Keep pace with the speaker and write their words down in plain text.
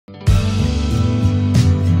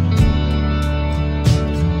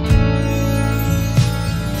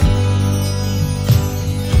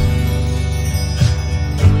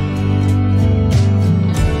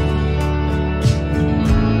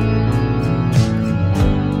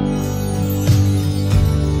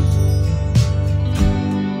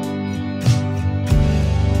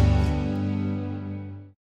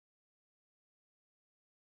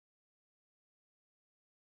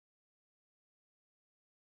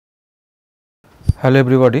Hello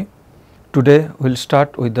everybody. Today we will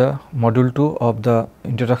start with the module 2 of the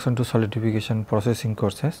Introduction to Solidification Processing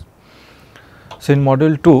courses. So, in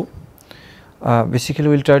module 2 basically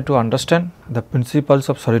we will try to understand the principles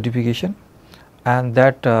of solidification, and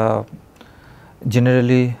that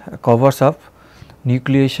generally covers up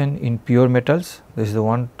nucleation in pure metals. This is the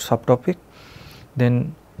one subtopic.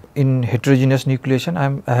 Then in heterogeneous nucleation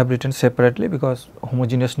I have written separately because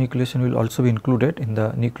homogeneous nucleation will also be included in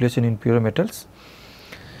the nucleation in pure metals.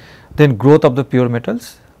 Then growth of the pure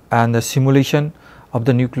metals and the simulation of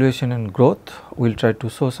the nucleation and growth. We will try to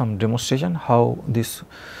show some demonstration how this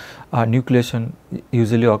nucleation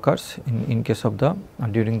usually occurs in case of the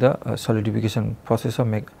during the solidification process of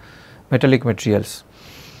metallic materials.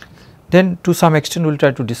 Then to some extent we will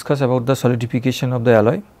try to discuss about the solidification of the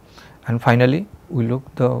alloy, and finally we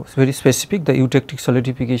look the very specific the eutectic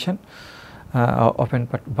solidification of a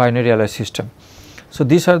binary alloy system. So,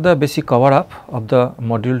 these are the basic cover up of the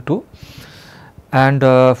module 2,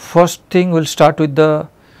 and first thing we will start with the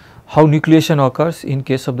how nucleation occurs in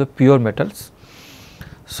case of the pure metals.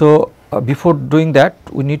 So, before doing that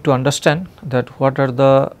we need to understand that what are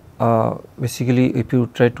the basically if you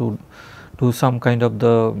try to do some kind of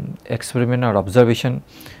the experiment or observation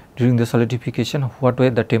during the solidification, what way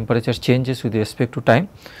the temperature changes with respect to time,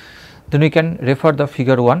 then we can refer the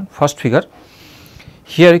figure 1, first figure.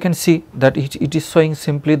 Here you can see that it is showing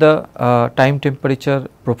simply the time temperature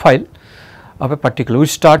profile of a particular. We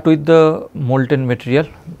start with the molten material,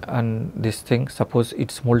 and this thing, suppose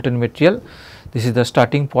it is molten material, this is the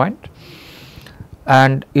starting point,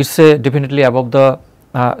 and it is definitely above the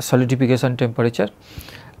solidification temperature,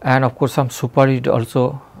 and of course some superheat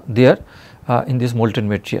also there in this molten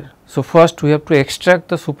material. So, first we have to extract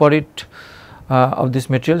the superheat of this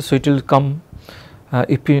material. So, it will come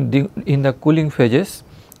if in the cooling phases,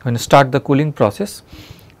 when start the cooling process,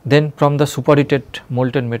 then from the superheated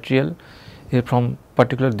molten material from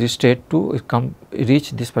particular this state to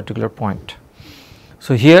reach this particular point.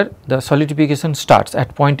 So, here the solidification starts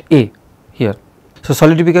at point A here. So,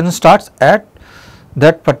 solidification starts at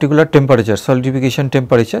that particular temperature, solidification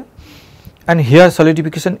temperature, and here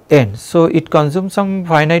solidification ends. So, it consumes some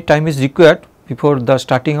finite time is required before the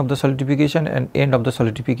starting of the solidification and end of the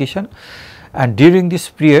solidification, and during this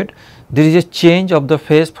period there is a change of the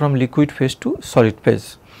phase from liquid phase to solid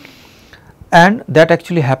phase, and that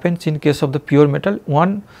actually happens in case of the pure metal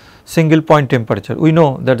one single point temperature. We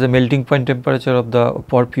know that the melting point temperature of the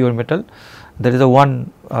for pure metal there is a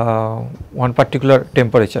one particular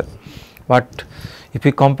temperature, but if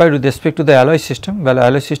we compare with respect to the alloy system, well,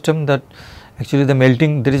 alloy system that actually the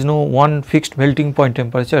melting, there is no one fixed melting point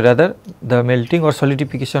temperature, rather the melting or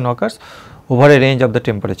solidification occurs over a range of the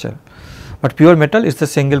temperature, but pure metal is the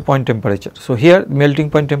single point temperature. So, here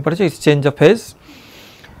melting point temperature is change of phase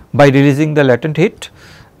by releasing the latent heat,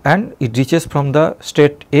 and it reaches from the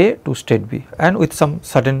state A to state B, and with some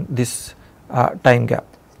sudden this time gap.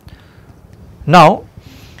 Now,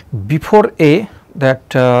 before A, that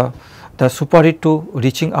the superheat to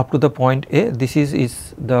reaching up to the point A, this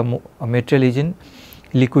is the material is in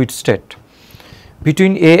liquid state.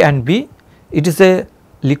 Between A and B, it is a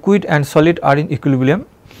liquid and solid are in equilibrium,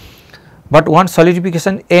 but once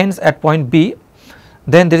solidification ends at point B,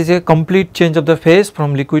 then there is a complete change of the phase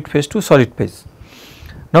from liquid phase to solid phase.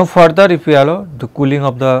 Now, further if we allow the cooling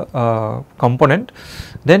of the component,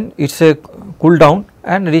 then it is a cool down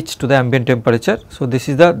and reach to the ambient temperature. So, this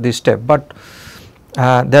is this step, but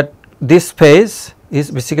that this phase is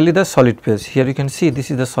basically the solid phase. Here you can see this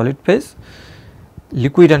is the solid phase,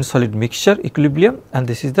 liquid and solid mixture equilibrium, and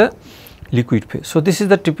this is the liquid phase. So, this is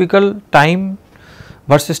the typical time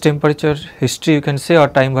versus temperature history, you can say, or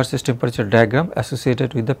time versus temperature diagram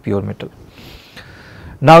associated with the pure metal.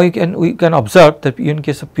 Now, we can observe that in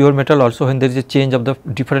case of pure metal also, when there is a change of the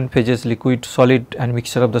different phases, liquid, solid, and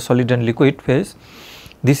mixture of the solid and liquid phase,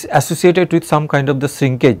 this associated with some kind of the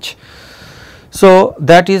shrinkage. So,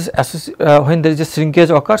 that is when there is a shrinkage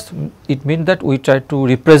occurs, it means that we try to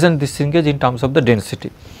represent this shrinkage in terms of the density.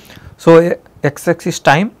 So, x axis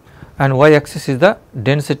time and y axis is the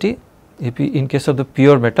density if in case of the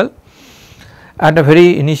pure metal. At a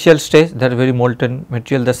very initial stage, that very molten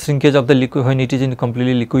material, the shrinkage of the liquid when it is in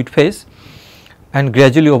completely liquid phase, and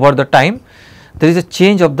gradually over the time there is a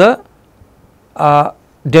change of the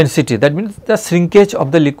density, that means the shrinkage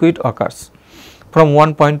of the liquid occurs from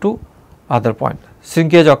one point to other point,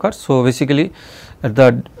 shrinkage occurs. So, basically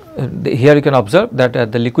here you can observe that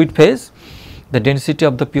at the liquid phase the density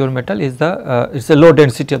of the pure metal is the low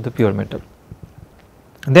density of the pure metal.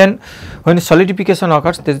 Then when solidification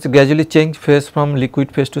occurs, there is a gradually change phase from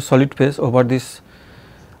liquid phase to solid phase over this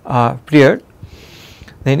period,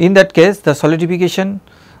 then in that case the solidification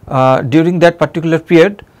during that particular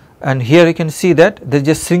period, and here you can see that there is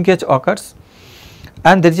a shrinkage occurs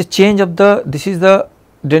and there is a change of the, this is the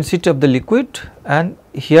density of the liquid, and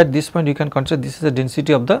here this point you can consider this is the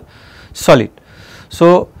density of the solid.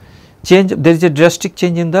 So, change, there is a drastic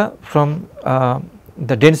change in the from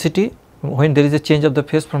the density when there is a change of the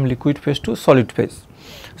phase from liquid phase to solid phase.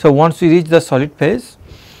 So, once we reach the solid phase,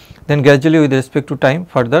 then gradually with respect to time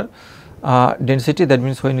further density, that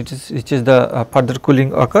means when it is reaches the further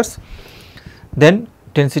cooling occurs, then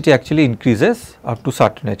density actually increases up to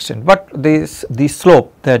certain extent, but the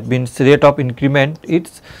slope, that means rate of increment,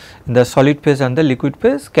 it's in the solid phase and the liquid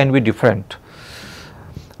phase can be different.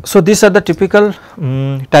 So, these are the typical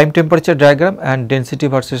time temperature diagram and density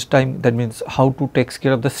versus time, that means how to takes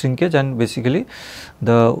care of the shrinkage, and basically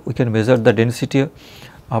we can measure the density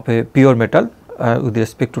of a pure metal with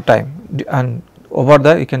respect to time. And over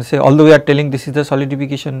there you can say, although we are telling this is the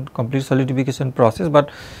solidification, complete solidification process, but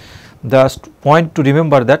the point to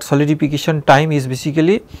remember that solidification time is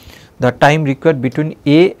basically the time required between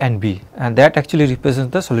A and B, and that actually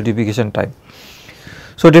represents the solidification time.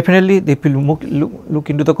 So, definitely they will look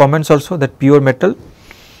into the comments also that pure metal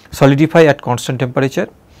solidify at constant temperature,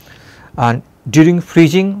 and during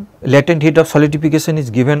freezing latent heat of solidification is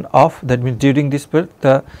given off, that means during this period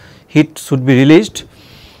the heat should be released,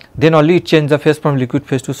 then only it change the phase from liquid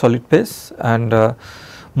phase to solid phase. And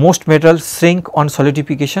most metals shrink on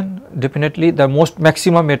solidification, definitely the most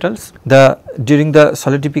maximum metals during the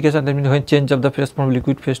solidification, that means when change of the phase from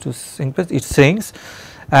liquid phase to shrink phase, it shrinks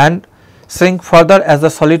and shrink further as the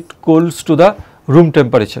solid cools to the room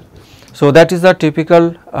temperature. So, that is the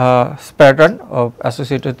typical pattern of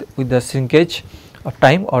associated with the shrinkage of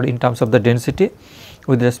time or in terms of the density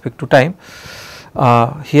with respect to time.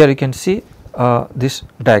 Here you can see this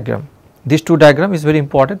diagram. These two diagram is very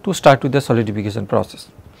important to start with the solidification process.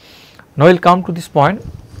 Now, we will come to this point,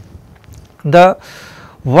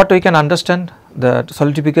 what we can understand that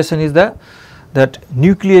solidification is that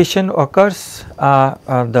nucleation occurs,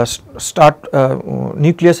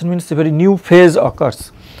 nucleation means a very new phase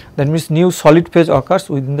occurs, that means new solid phase occurs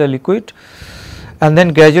within the liquid, and then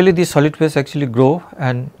gradually the solid phase actually grow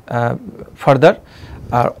and further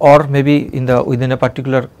or maybe within a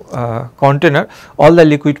particular container, all the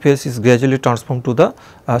liquid phase is gradually transformed to the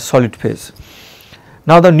solid phase.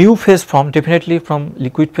 Now, the new phase form, definitely from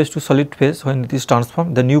liquid phase to solid phase, when it is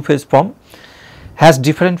transformed, the new phase form has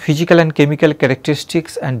different physical and chemical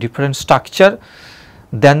characteristics and different structure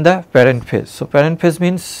than the parent phase. So, parent phase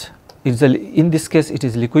means in this case it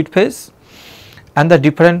is liquid phase, and the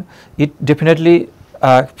different, it definitely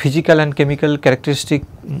physical and chemical characteristic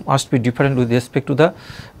must be different with respect to the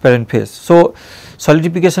parent phase. So,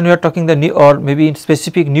 solidification we are talking or maybe in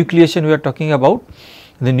specific nucleation we are talking about,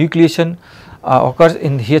 the nucleation occurs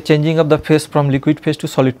in here changing of the phase from liquid phase to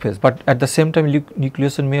solid phase, but at the same time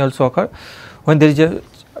nucleation may also occur when there is a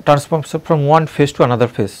transformation from one phase to another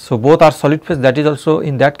phase. So, both are solid phase, that is also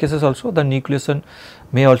in that cases also the nucleation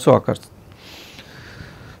may also occur.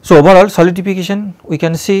 So, overall solidification we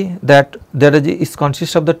can see that there is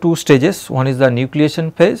consists of the two stages, one is the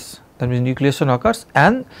nucleation phase, that means nucleation occurs,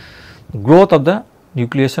 and growth of the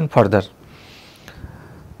nucleation further.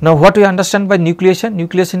 Now, what we understand by nucleation?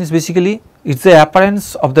 Nucleation is basically it is the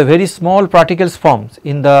appearance of the very small particles forms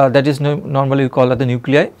in the, that is normally we call it the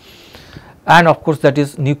nuclei, and of course, that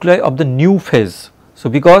is nuclei of the new phase. So,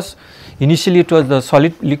 because initially it was the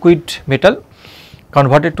solid liquid metal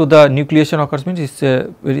converted to the nucleation occurs means it is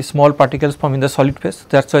a very small particles form in the solid phase,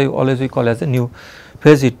 that is why always we call as a new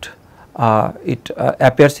phase, it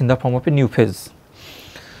appears in the form of a new phase.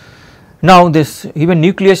 Now, this even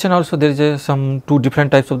nucleation also there is some two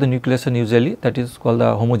different types of the nucleation usually, that is called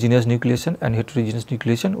the homogeneous nucleation and heterogeneous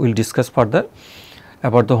nucleation. We will discuss further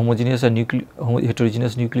about the homogeneous and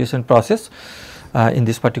heterogeneous nucleation process in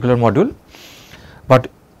this particular module, but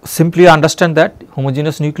simply understand that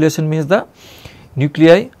homogeneous nucleation means the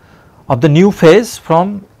nuclei of the new phase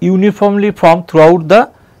from uniformly formed throughout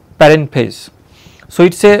the parent phase. So,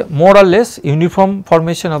 it is a more or less uniform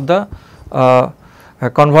formation of the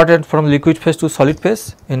converted from liquid phase to solid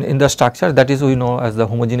phase in the structure, that is we know as the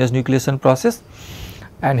homogeneous nucleation process.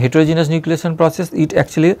 And heterogeneous nucleation process, it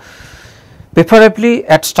actually preferably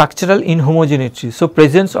at structural inhomogeneity. So,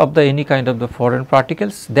 presence of the any kind of the foreign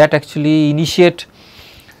particles that actually initiate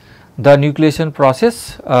the nucleation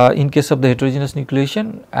process in case of the heterogeneous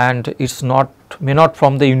nucleation, and it is may not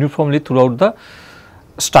form the uniformly throughout the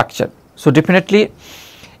structure. So, definitely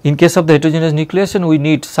in case of the heterogeneous nucleation we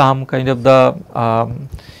need some kind of the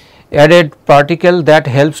added particle that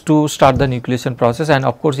helps to start the nucleation process, and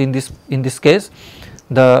of course, in this case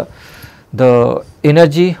the the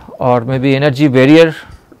energy or maybe energy barrier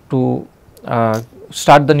to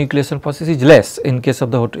start the nucleation process is less in case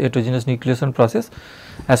of the heterogeneous nucleation process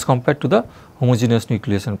as compared to the homogeneous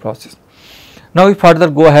nucleation process. Now, we further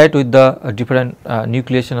go ahead with the different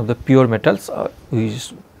nucleation of the pure metals.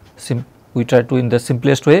 We try to, in the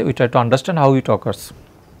simplest way, we try to understand how it occurs.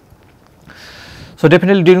 So,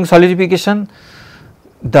 definitely during solidification,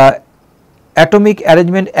 the atomic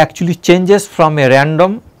arrangement actually changes from a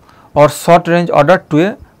random or short range order to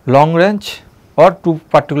a long range or to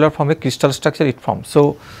particular from a crystal structure it forms.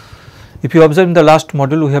 So, if you observe in the last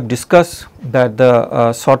module, we have discussed that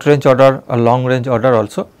the short range order or long range order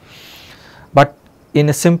also, but in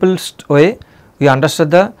a simplest way we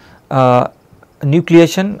understood the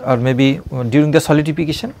nucleation, or maybe during the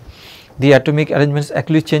solidification the atomic arrangements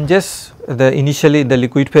actually changes. The initially the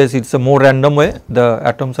liquid phase, it is a more random way the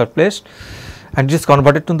atoms are placed, and it is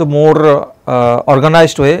converted to the more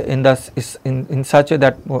organized way in the in such a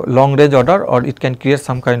that long range order, or it can create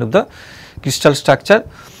some kind of the crystal structure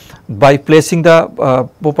by placing the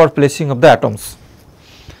proper placing of the atoms.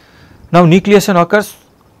 Now, nucleation occurs.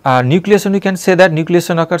 Nucleation, we can say that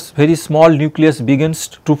nucleation occurs, very small nucleus begins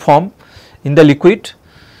to form in the liquid,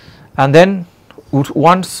 and then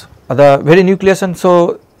once the very nucleation,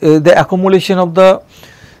 so the accumulation of the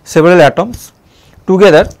several atoms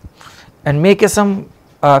together and make a some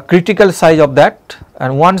critical size of that,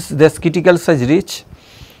 and once this critical size reach,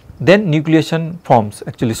 then nucleation forms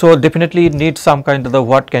actually. So, definitely it needs some kind of the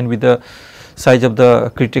what can be the size of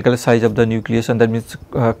the critical size of the nucleation, that means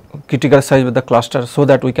critical size of the cluster, so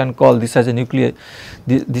that we can call this as a nucleus,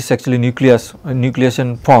 this actually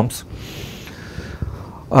nucleation forms.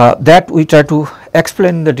 That we try to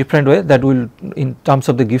explain in the different way, that will in terms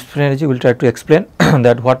of the Gibbs free energy we will try to explain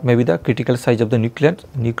that what may be the critical size of the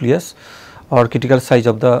nucleus or critical size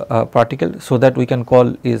of the particle, so that we can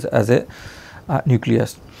call is as a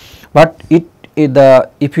nucleus. But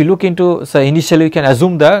if you look into, so initially we can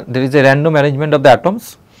assume that there is a random arrangement of the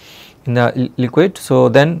atoms in the liquid. So,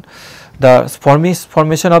 then the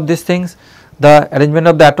formation of these things, the arrangement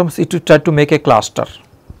of the atoms, it will try to make a cluster.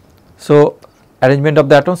 So, arrangement of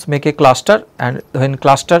the atoms make a cluster, and when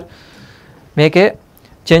cluster make a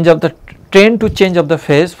change of the trend to change of the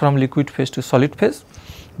phase from liquid phase to solid phase,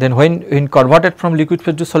 then when converted from liquid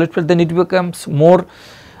phase to solid phase, then it becomes more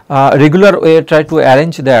regular way try to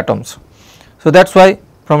arrange the atoms. So, that is why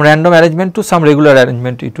from random arrangement to some regular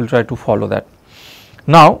arrangement it will try to follow that.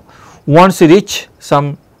 Now, once you reach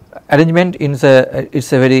some arrangement in it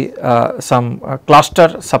is a very some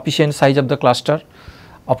cluster, sufficient size of the cluster,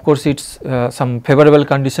 of course, it is some favorable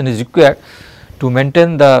condition is required to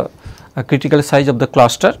maintain the critical size of the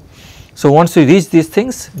cluster. So, once we reach these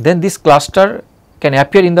things, then this cluster can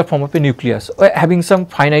appear in the form of a nucleus, or having some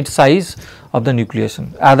finite size of the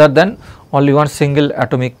nucleation other than only one single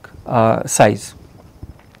atomic size.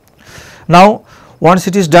 Now, once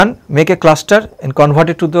it is done, make a cluster and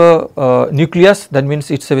convert it to the nucleus, that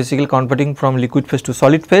means it is basically converting from liquid phase to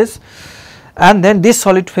solid phase, and then this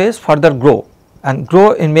solid phase further grow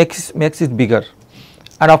and makes it bigger,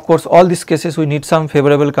 and of course, all these cases we need some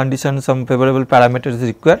favorable conditions, some favorable parameters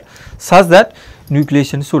required such that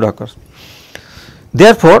nucleation should occur.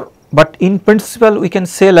 Therefore, but in principle we can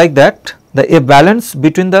say like that, a balance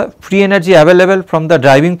between the free energy available from the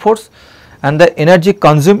driving force and the energy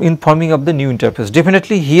consumed in forming of the new interface.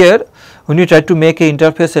 Definitely here when you try to make a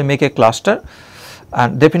interface and make a cluster,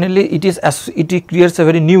 and definitely it creates a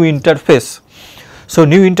very new interface. So,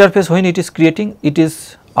 new interface when it is creating, it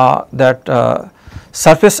is that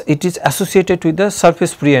surface, it is associated with the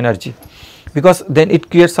surface free energy, because then it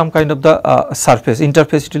creates some kind of the surface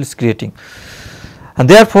interface it is creating. And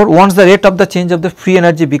therefore, once the rate of the change of the free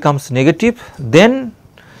energy becomes negative, then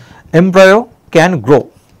embryo can grow.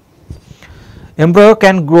 Embryo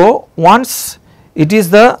can grow once it is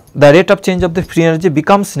the rate of change of the free energy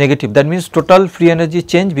becomes negative, that means total free energy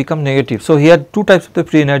change becomes negative. So, here two types of the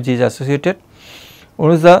free energy is associated.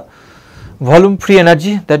 One is the volume free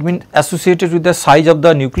energy, that means associated with the size of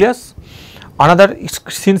the nucleus. Another,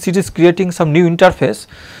 since it is creating some new interface,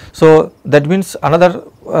 so that means another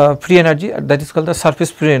free energy, that is called the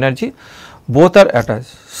surface free energy, both are attached.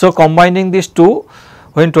 So, combining these two,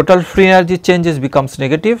 when total free energy changes becomes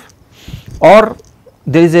negative, or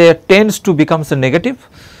there is a tends to becomes a negative,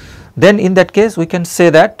 then in that case we can say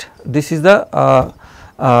that this is the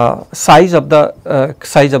size of the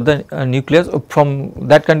nucleus. From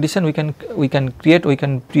that condition we can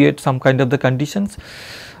create some kind of the conditions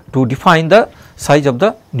to define the size of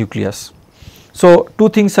the nucleus. So, two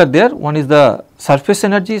things are there, one is the surface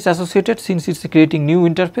energy is associated since it is creating new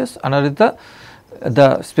interface, another is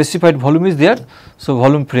the specified volume is there. So,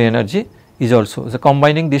 volume free energy is also. So,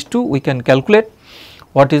 combining these two we can calculate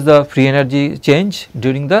what is the free energy change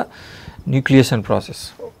during the nucleation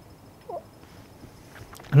process.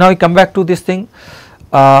 Now, we come back to this thing,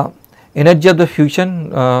 energy of the fusion,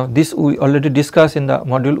 this we already discussed in the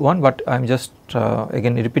module 1, but I am just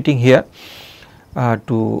again repeating here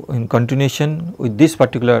to in continuation with this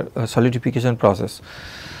particular solidification process.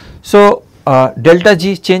 So, delta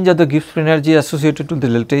G change of the Gibbs free energy associated to the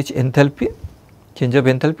delta H enthalpy, change of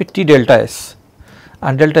enthalpy, T delta S,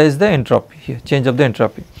 and delta is the entropy here, change of the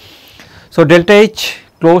entropy. So, delta H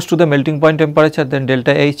close to the melting point temperature, then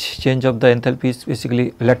delta H change of the enthalpy is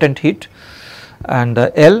basically latent heat, and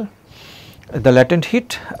L the latent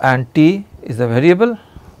heat, and T is the variable,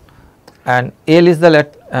 and L is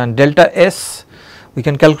the and delta S we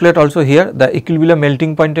can calculate also here the equilibrium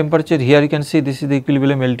melting point temperature. Here you can see this is the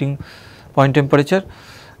equilibrium melting point temperature,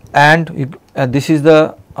 and this is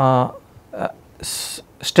the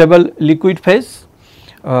stable liquid phase,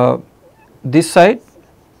 this side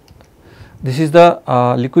this is the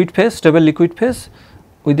liquid phase, stable liquid phase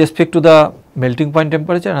with respect to the melting point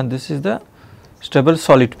temperature, and this is the stable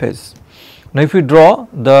solid phase. Now, if we draw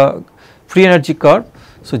the free energy curve,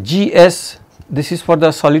 so Gs this is for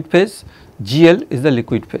the solid phase, Gl is the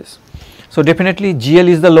liquid phase. So, definitely Gl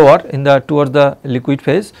is the lower in the towards the liquid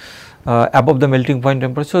phase above the melting point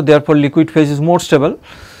temperature. So, therefore, liquid phase is more stable,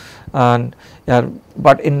 and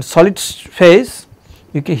but in solid phase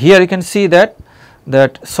here you can see that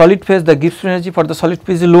solid phase, the Gibbs free energy for the solid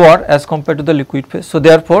phase is lower as compared to the liquid phase. So,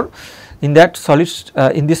 therefore, in that solid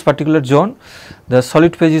in this particular zone the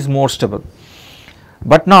solid phase is more stable.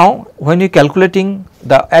 But now, when you calculating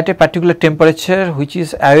the at a particular temperature which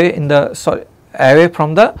is away in the away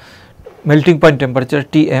from the melting point temperature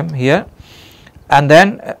Tm here, and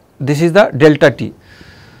then this is the delta T,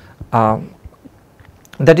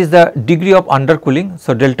 that is the degree of undercooling.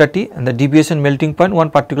 So, delta T and the deviation melting point one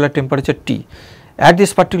particular temperature T. At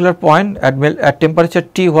this particular point at temperature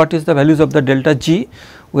T, what is the values of the delta G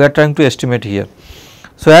we are trying to estimate here.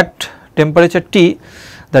 So, at temperature T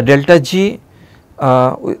the delta G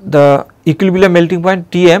the equilibrium melting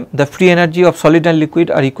point Tm, the free energy of solid and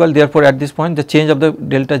liquid are equal, therefore, at this point the change of the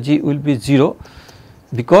delta G will be 0,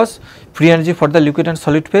 because free energy for the liquid and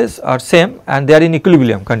solid phase are same and they are in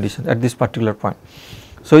equilibrium condition at this particular point.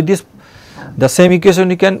 So, with this the same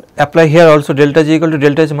equation you can apply here also, delta G equal to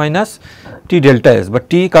delta H minus T delta S,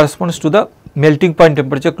 but T corresponds to the melting point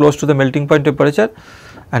temperature, close to the melting point temperature,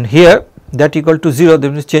 and here that equal to 0, that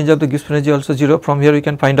means change of the Gibbs energy also 0. From here we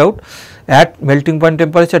can find out at melting point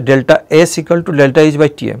temperature delta S equal to delta H by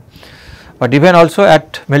Tm, but even also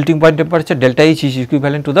at melting point temperature delta H is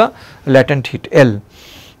equivalent to the latent heat L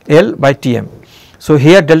by Tm. So,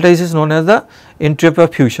 here delta H is known as the entropy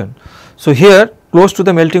of fusion. So, here close to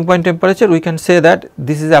the melting point temperature we can say that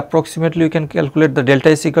this is approximately, we can calculate the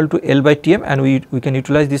delta S equal to L by Tm, and we can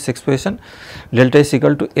utilize this expression delta S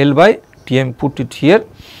equal to L by Tm, put it here,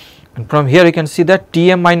 and from here you can see that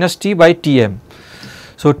Tm minus T by Tm.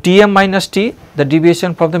 So, Tm minus T, the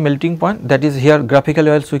deviation from the melting point, that is here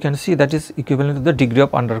graphically also we can see that is equivalent to the degree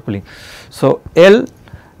of undercooling. So, L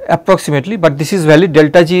approximately, but this is valid,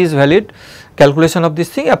 delta G is valid, calculation of this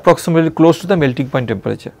thing approximately close to the melting point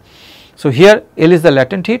temperature. So, here L is the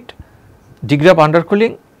latent heat, degree of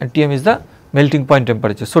undercooling, and Tm is the melting point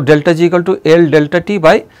temperature. So, delta G equal to L delta T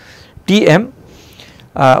by Tm,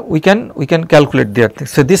 we can calculate there.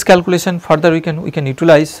 So, this calculation further we can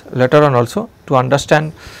utilize later on also to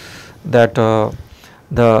understand that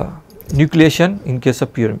the nucleation in case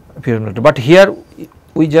of pure metal. But here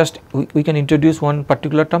we can introduce one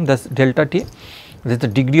particular term, that is delta T, that is the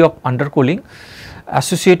degree of undercooling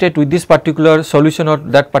associated with this particular solution or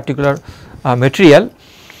that particular material.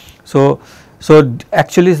 So,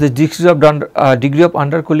 actually the degree of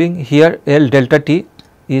undercooling here L delta T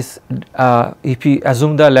is if we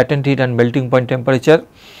assume the latent heat and melting point temperature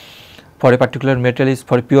for a particular metal is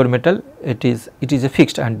for pure metal, it is a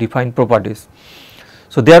fixed and defined properties.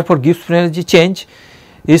 So, therefore, Gibbs free energy change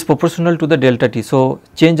is proportional to the delta T. So,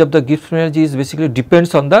 change of the Gibbs free energy is basically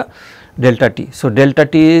depends on the delta T. So, delta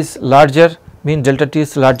T is larger means delta T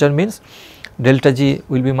is larger means delta G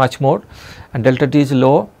will be much more, and delta T is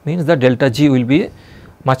low means the delta G will be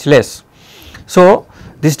much less. So,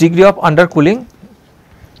 this degree of undercooling,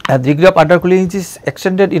 is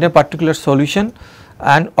extended in a particular solution,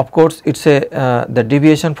 and of course, it is a the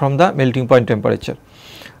deviation from the melting point temperature.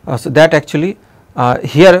 So, that actually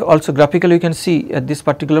here also graphically you can see at this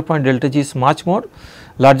particular point delta G is much more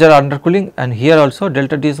larger undercooling, and here also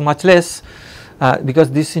delta T is much less,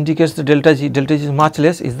 because this indicates the delta G is much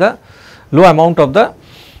less is the low amount of the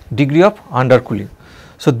degree of undercooling.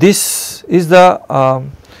 So, this is the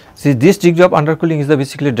See, this degree of undercooling is the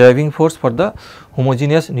basically driving force for the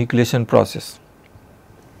homogeneous nucleation process.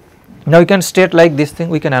 Now, we can state like this thing,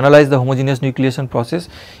 we can analyze the homogeneous nucleation process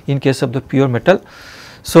in case of the pure metal.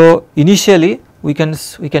 So, initially we can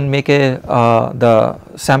make a the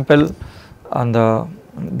sample on the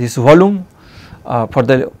this volume for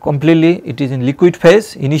the completely it is in liquid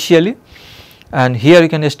phase initially, and here you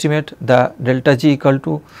can estimate the delta G equal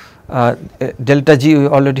to delta G. We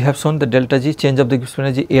already have shown the delta G change of the Gibbs free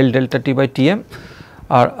energy L delta T by Tm,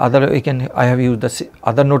 or other we can I have used the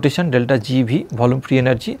other notation delta GV volume free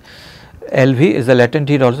energy, LV is the latent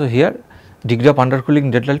heat also here, degree of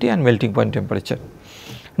undercooling delta T and melting point temperature.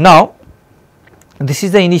 Now, this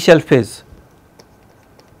is the initial phase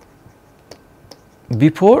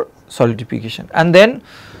before solidification, and then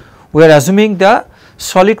we are assuming the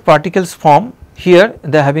solid particles form here,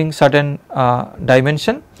 they are having certain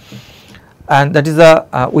dimension, and that is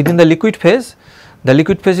the within the liquid phase. The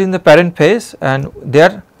liquid phase is in the parent phase, and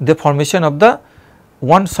there the formation of the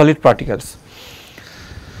one solid particles.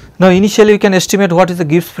 Now, initially we can estimate what is the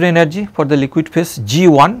Gibbs free energy for the liquid phase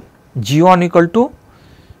G1 equal to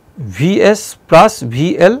Vs plus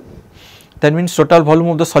Vl, that means total volume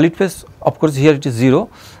of the solid phase, of course here it is 0,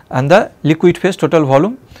 and the liquid phase total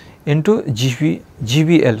volume into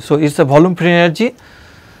GVL. So, it is a volume free energy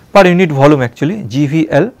per unit volume actually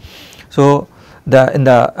GVL. So, and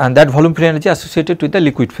that volume free energy associated with the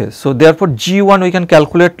liquid phase. So, therefore, G1 we can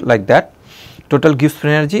calculate like that, total Gibbs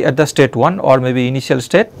free energy at the state 1 or maybe initial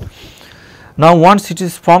state. Now, once it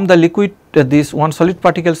is formed the liquid this one solid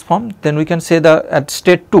particles formed, then we can say the at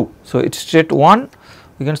state 2. So, it is state 1,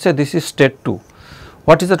 we can say this is state 2.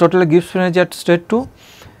 What is the total Gibbs free energy at state 2?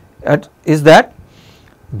 Is that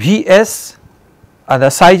Vs the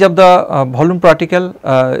size of the volume particle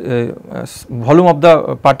volume of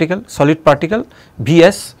the particle solid particle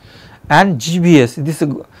Vs and GVs, this is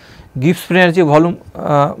Gibbs free energy volume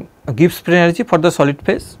Gibbs free energy for the solid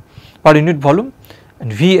phase per unit volume,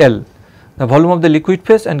 and VL the volume of the liquid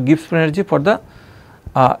phase and Gibbs free energy for the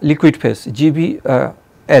liquid phase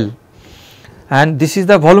GVL, and this is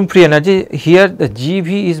the volume free energy. Here the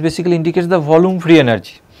GV is basically indicates the volume free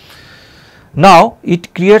energy. Now,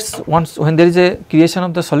 it creates once when there is a creation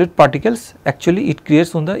of the solid particles, actually it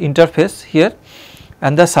creates on the interface here,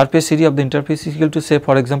 and the surface area of the interface is equal to say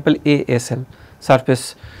for example ASL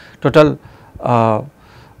surface total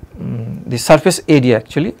the surface area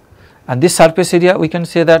actually, and this surface area we can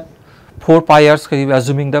say that 4 pi r square,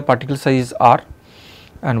 assuming the particle size is r,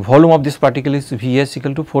 and volume of this particle is Vs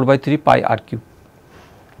equal to 4 by 3 pi r cube.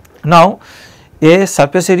 Now, a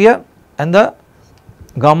surface area and the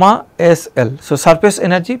gamma SL. So, surface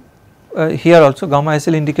energy here also gamma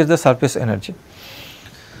SL indicates the surface energy.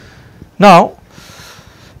 Now,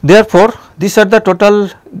 therefore, these are the total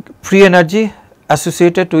free energy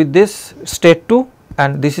associated with this state 2,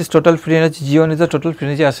 and this is total free energy G1 is the total free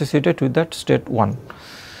energy associated with that state 1.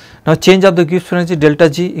 Now, change of the Gibbs free energy delta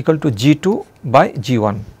G equal to G2 by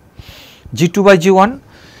G1, G2 by G1,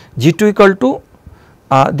 G2 equal to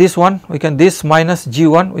this one we can this minus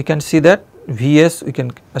G1 we can see that Vs we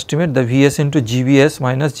can estimate the Vs into GVS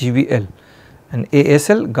minus GVL and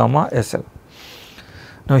ASL gamma SL.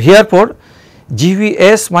 Now, herefore,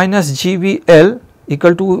 GVS minus GVL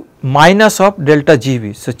equal to minus of delta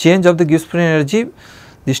GV. So, change of the Gibbs free energy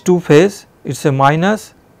this two phase it is a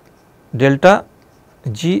minus delta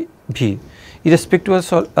GV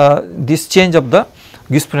irrespective of this change of the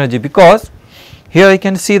Gibbs free energy, because here I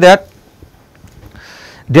can see that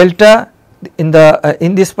delta in the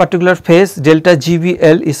in this particular phase delta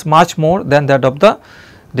GVL is much more than that of the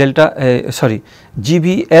delta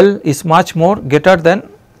GVL is much more greater than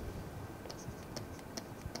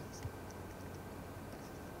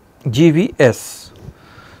GVS.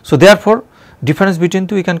 So, therefore, difference between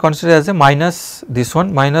two we can consider as a minus this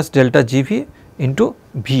one minus delta GV into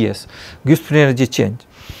Vs Gibbs free energy change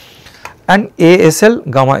and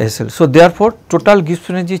ASL gamma SL. So, therefore, total Gibbs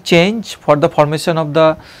free energy change for the formation of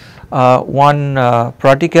the one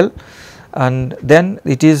particle, and then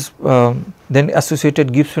it is then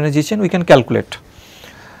associated Gibbs free energy change we can calculate.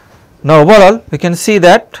 Now, overall we can see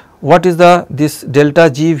that what is the this delta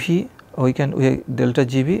GV delta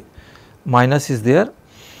GV minus is there,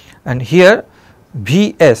 and here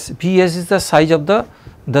Vs is the size of the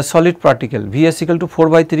solid particle Vs equal to 4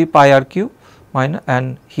 by 3 pi r cube minus,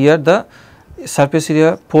 and here the surface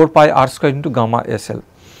area 4 pi r square into gamma SL.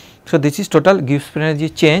 So, this is total Gibbs free energy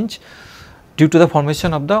change due to the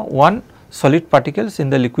formation of the one solid particles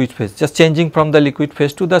in the liquid phase, just changing from the liquid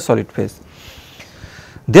phase to the solid phase.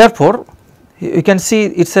 Therefore, you can see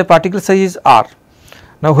it is a particle size is r.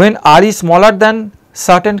 Now, when r is smaller than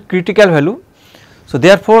certain critical value, So,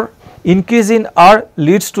 therefore, increase in R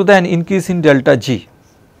leads to an increase in delta G.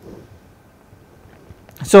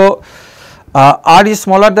 So, R is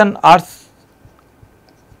smaller than R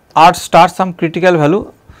star some critical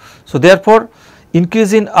value. So, therefore,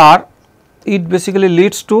 increase in R, it basically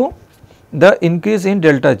leads to the increase in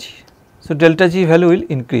delta G. So, delta G value will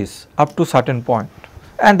increase up to certain point,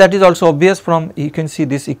 and that is also obvious from, you can see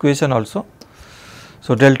this equation also.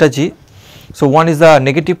 So, delta G. So, one is the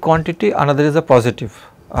negative quantity, another is the positive.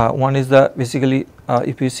 One is the basically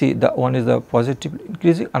if you see, the one is the positive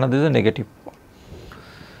increasing, another is the negative.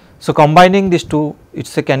 So, combining these two,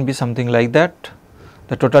 it can be something like that,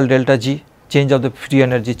 the total delta G, change of the free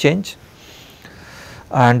energy change,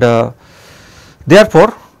 and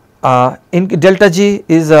therefore, in delta G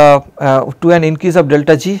is to an increase of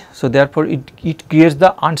delta G. So, therefore, it creates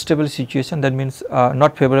the unstable situation, that means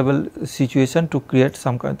not favorable situation to create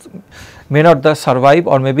some kind, may not the survive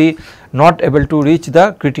or maybe not able to reach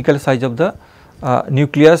the critical size of the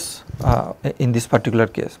nucleus in this particular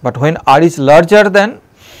case. But when R is larger than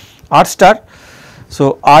R star,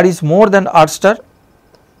 so R is more than R star,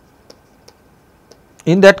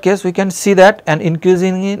 in that case we can see that an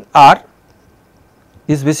increasing in R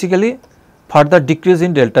is basically further decrease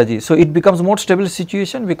in delta G. So, it becomes more stable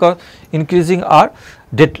situation because increasing R,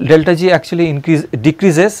 delta G actually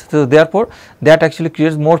decreases. So, therefore, that actually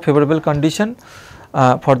creates more favorable condition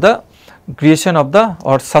for the creation of the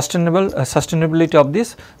or sustainability of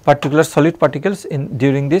this particular solid particles in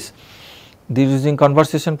during this using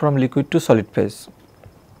conversion from liquid to solid phase.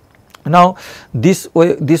 Now, this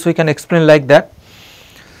we can explain like that.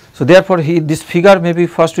 So, therefore, this figure, maybe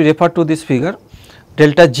first we refer to this figure,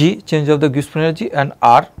 delta G, change of the Gibbs energy, and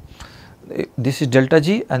R, this is delta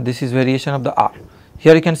G and this is variation of the R.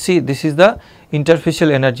 Here you can see this is the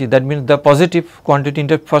interfacial energy, that means the positive quantity,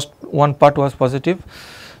 first one part was positive.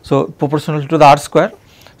 So, proportional to the R square.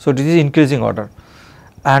 So, this is increasing order,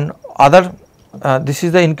 and other this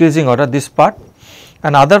is the increasing order, this part,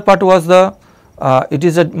 and other part was the it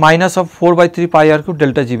is a minus of 4 by 3 pi r cube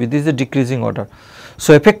delta G B, this is the decreasing order.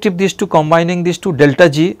 So, effective these two, combining these two, delta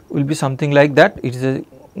G will be something like that, it is a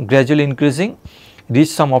gradually increasing, reach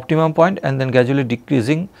some optimum point and then gradually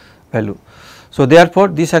decreasing value. So, therefore,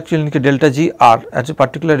 this actually indicates delta G R at a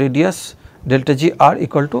particular radius, delta G R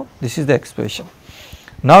equal to, this is the expression.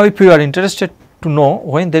 Now, if you are interested to know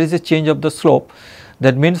when there is a change of the slope,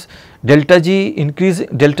 that means delta G increase,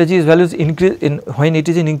 delta G's values increase in when it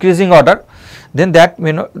is in increasing order, then that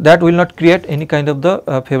may not, that will not create any kind of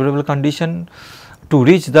the favorable condition to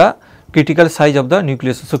reach the critical size of the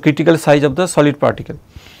nucleus. So, critical size of the solid particle,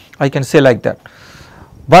 I can say like that.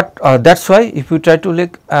 But that is why if you try to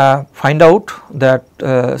like find out that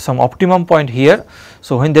some optimum point here.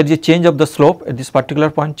 So, when there is a change of the slope at this particular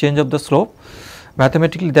point, change of the slope,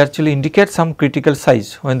 mathematically that actually indicates some critical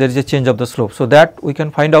size when there is a change of the slope. So, that we can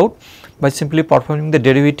find out by simply performing the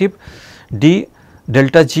derivative d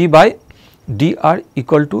delta G by dr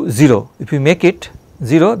equal to 0. If we make it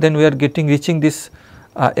 0, then we are reaching this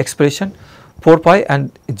expression 4 pi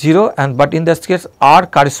and 0, and but in this case R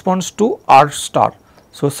corresponds to R star.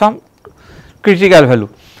 So, some critical value,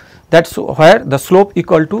 that is where the slope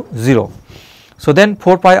equal to 0. So, then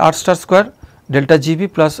 4 pi R star square delta G B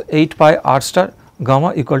plus 8 pi R star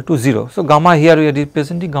gamma equal to 0. So, gamma here we are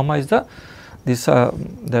representing, gamma is the this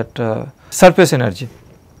surface energy.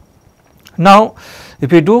 Now,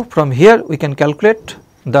 if we do from here, we can calculate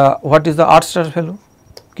the what is the R star value,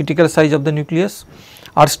 critical size of the nucleus.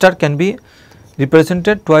 R star can be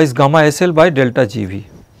represented twice gamma SL by delta GV.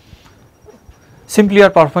 Simply we are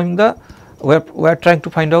performing the, we are trying to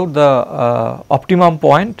find out the optimum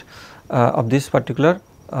point of this particular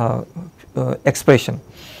expression.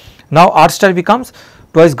 Now, R star becomes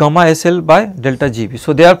twice gamma SL by delta GV.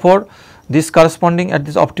 So, therefore, this corresponding at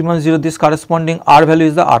this optimum 0, this corresponding R value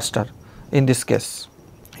is the R star in this case.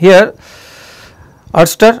 Here R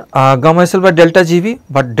star gamma SL by delta GV,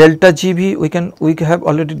 but delta GV we have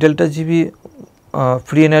already delta GV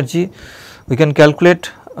free energy, we can calculate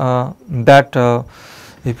that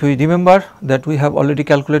if we remember that we have already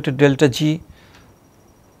calculated delta G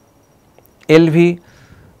LV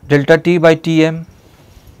delta T by Tm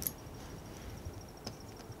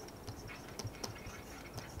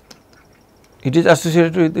it is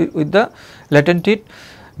associated with the latent heat,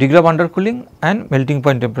 degree of undercooling and melting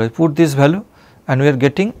point temperature. Put this value and we are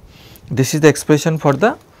getting, this is the expression for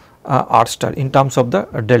the R star in terms of the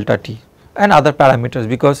delta T and other parameters,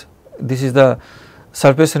 because this is the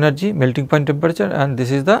surface energy, melting point temperature, and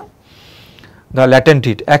this is the latent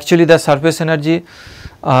heat. Actually, the surface energy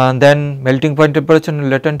then melting point temperature and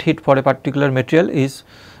latent heat for a particular material is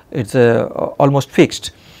almost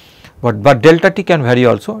fixed. but delta T can vary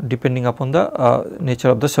also depending upon the nature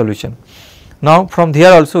of the solution. Now from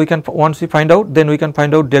here also we can, once we find out, then we can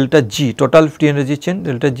find out delta G, total free energy change,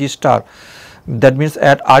 delta G star, that means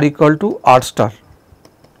at R equal to R star.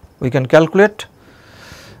 We can calculate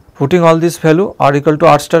putting all this value R equal to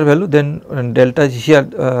R star value, then delta here,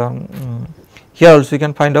 here also we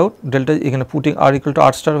can find out delta, you can putting R equal to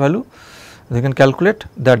R star value, we can calculate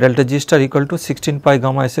the delta G star equal to 16 pi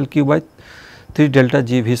gamma SL cube by 3 delta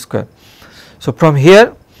G V square. So from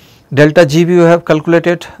here delta G V we have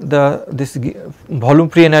calculated this volume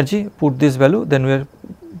free energy, put this value, then we are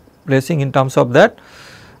placing in terms of that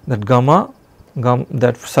gamma,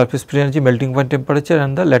 that surface free energy, melting point temperature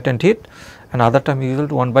and the latent heat, and other term is equal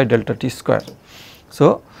to 1 by delta T square.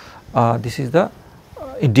 So this is the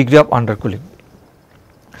degree of undercooling.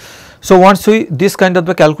 So once we this kind of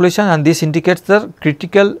the calculation, and this indicates the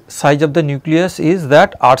critical size of the nucleus is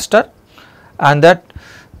that R star, and that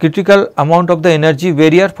critical amount of the energy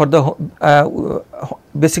barrier for the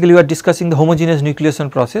basically we are discussing the homogeneous nucleation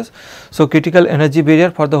process. So critical energy barrier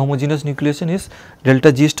for the homogeneous nucleation is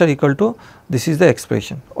delta G star equal to, this is the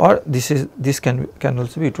expression, or this can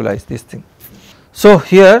also be utilized, this thing. So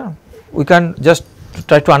here we can just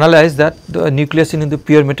try to analyze that the nucleation in the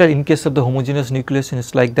pure matter in case of the homogeneous nucleation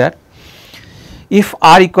is like that. If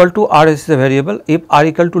R equal to R is the variable, if R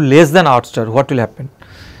equal to less than R star, what will happen?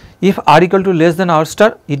 If R equal to less than R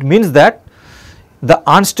star, it means that the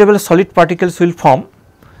unstable solid particles will form,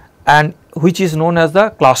 and which is known as the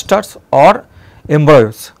clusters or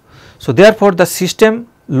embryos. So therefore the system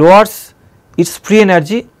lowers its free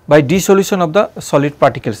energy by dissolution of the solid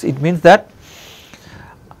particles. It means that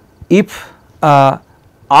if R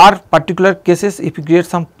particular cases, if you create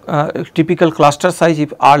some typical cluster size,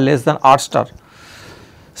 if R less than R star,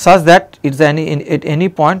 such that it is at any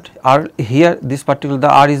point R here, this particular the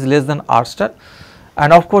R is less than R star,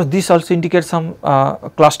 and of course this also indicates some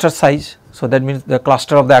cluster size. So that means the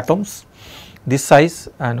cluster of the atoms, this size,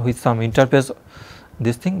 and with some interface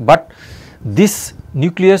this thing, but this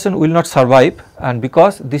nucleation will not survive, and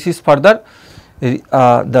because this is further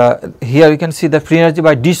here you can see the free energy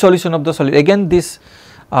by dissolution of the solid, again this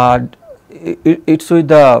it's with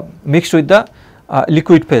the mixed with the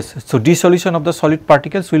liquid phase. So dissolution of the solid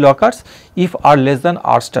particles will occur if R less than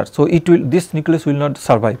R star. So it will, this nucleus will not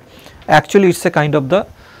survive. Actually it is a kind of the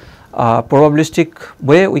probabilistic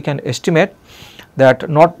way we can estimate that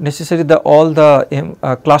not necessarily the all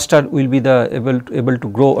the cluster will be the able to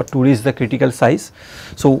grow or to reach the critical size.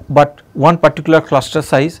 So but one particular cluster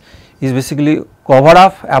size is basically cover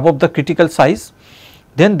up above the critical size,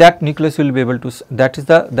 then that nucleus will be able to, that is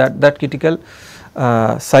the that critical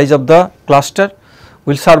size of the cluster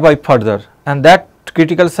will survive further, and that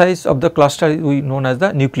critical size of the cluster is known as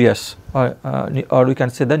the nucleus, or we can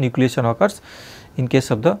say the nucleation occurs in case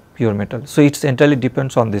of the pure metal. So it entirely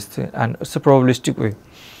depends on this thing, and it is a probabilistic way.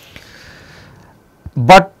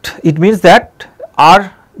 But it means that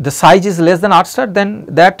R, the size is less than R star, then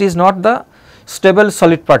that is not the stable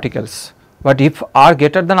solid particles. But if R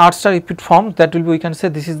greater than R star, if it forms, that will be, we can say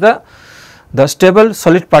this is the stable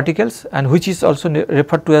solid particles, and which is also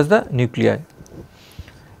referred to as the nuclei.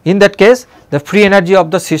 In that case the free energy of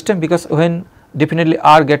the system, because when definitely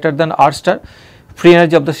R greater than R star, free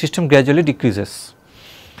energy of the system gradually decreases.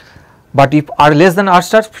 But if R less than R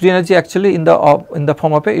star, free energy actually in the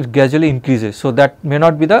form of it gradually increases. So that may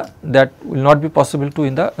not be that will not be possible to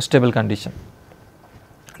in the stable condition.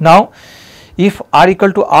 Now if R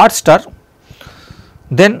equal to R star,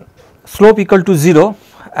 then slope equal to 0,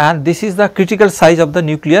 and this is the critical size of the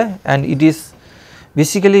nuclei, and it is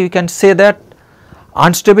basically we can say that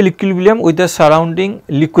unstable equilibrium with the surrounding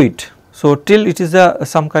liquid. So till it is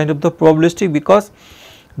some kind of the probabilistic, because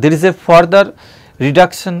there is a further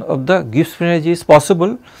reduction of the Gibbs free energy is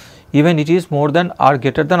possible even it is more than R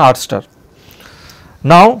greater than R star.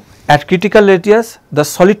 Now at critical radius the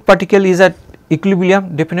solid particle is at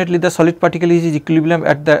equilibrium, definitely the solid particle is equilibrium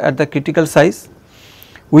at the critical size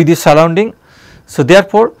with the surrounding. So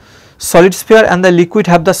therefore solid sphere and the liquid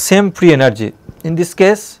have the same free energy. In this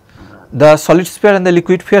case the solid sphere and the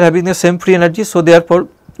liquid sphere having the same free energy. So therefore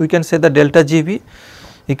we can say the delta Gv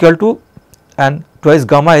equal to and twice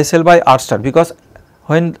gamma SL by R star, because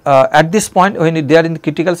when at this point when they are in the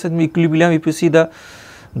critical equilibrium, if you see the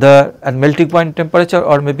at melting point temperature,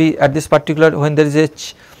 or maybe at this particular when there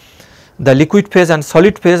is the liquid phase and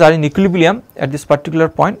solid phase are in equilibrium at this particular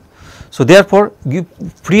point. So therefore give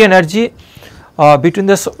free energy between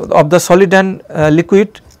the solid and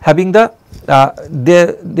liquid having the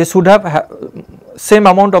they should have same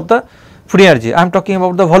amount of the free energy. I am talking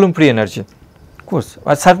about the volume free energy. Of course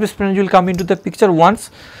surface free energy will come into the picture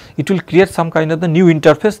once it will create some kind of the new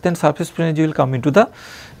interface, then surface free energy will come into the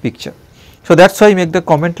picture. So, that is why I make the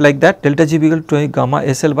comment like that, delta G equal to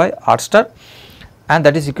gamma SL by R star, and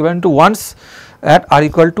that is equivalent to once at R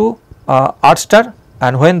equal to R star,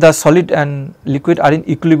 and when the solid and liquid are in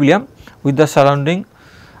equilibrium with the surrounding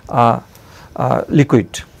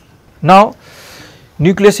liquid. Now,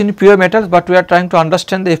 nucleation in pure metals, but we are trying to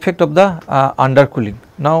understand the effect of the undercooling.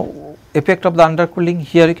 Now, effect of the undercooling,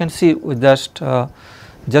 here you can see with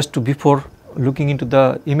just before looking into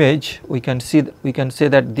the image, we can say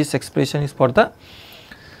that this expression is for the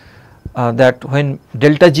that when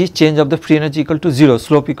delta G change of the free energy equal to 0,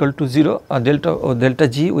 slope equal to 0, delta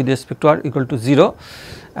G with respect to R equal to 0,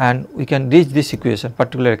 and we can reach this equation,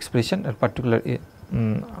 particular expression or particular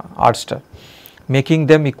R star, making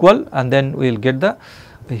them equal, and then we will get the,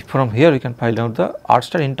 from here we can find out the R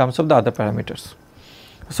star in terms of the other parameters.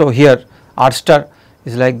 So, here R star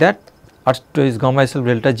is like that, R star is gamma SL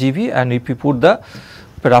delta GV, and if we put the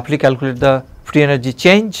roughly calculate the free energy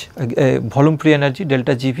change, volume free energy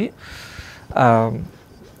delta GV,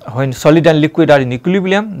 when solid and liquid are in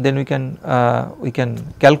equilibrium, then we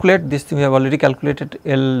can calculate this thing. We have already calculated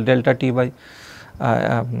L delta T by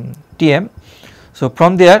Tm. So,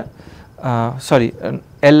 from there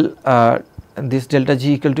L this delta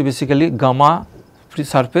G equal to basically gamma free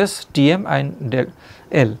surface Tm and del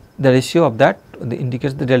L, the ratio of that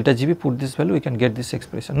indicates the delta Gv, put this value, we can get this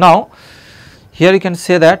expression. Now, here you can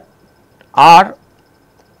say that R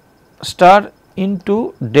star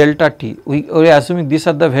into delta T, we are assuming these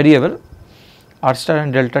are the variable R star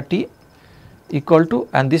and delta T equal to,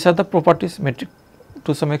 and these are the properties,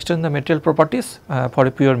 to some extent the material properties for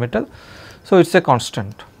a pure metal. So, it is a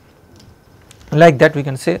constant, like that we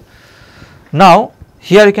can say. Now,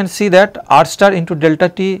 here you can see that R star into delta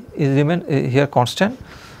T is remain here constant.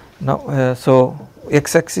 Now, so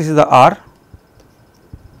x axis is the R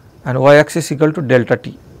and y axis equal to delta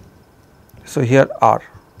T. So, here R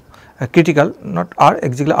critical, not R,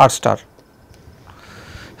 exactly R star,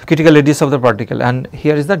 critical radius of the particle, and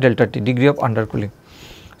here is the delta T, degree of undercooling.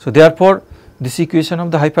 So, therefore, this equation of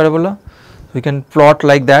the high parabola we can plot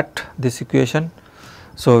like that, this equation.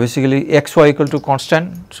 So, basically x y equal to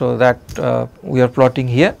constant. So, that we are plotting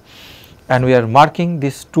here, and we are marking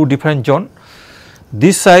these two different zone.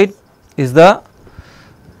 This side is the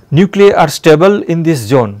nuclei are stable in this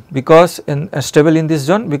zone, because stable in this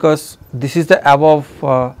zone, because this is the above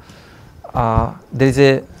there is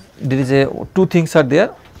a two things are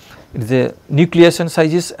there. It is a nucleation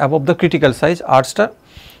size is above the critical size R star,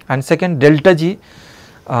 and second delta G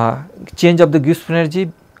change of the Gibbs energy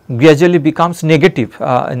gradually becomes negative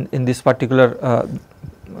in this particular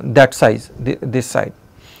that size, this side.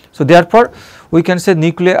 So, therefore, we can say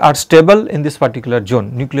nuclei are stable in this particular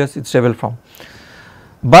zone, nucleus is stable form.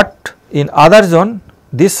 But in other zone,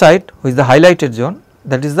 this side which is the highlighted zone,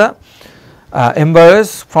 that is the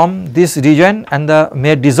embryos from this region and the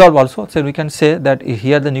may dissolve also. So, we can say that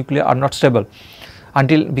here the nuclei are not stable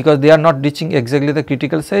until, because they are not reaching exactly the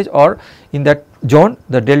critical size, or in that zone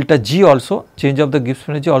the delta G also change of the Gibbs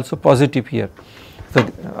energy also positive here.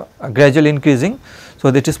 So, gradually increasing.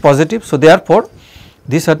 So, that is positive. So, therefore,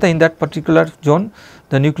 these are the in that particular zone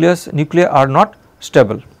the nuclei are not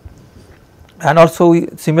stable. And also we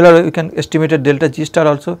similarly we can estimate delta G star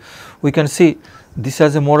also, we can see this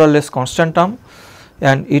has a more or less constant term,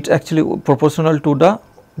 and it actually proportional to the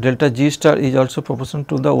delta G star is also proportional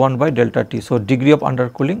to the 1 by delta T. So, degree of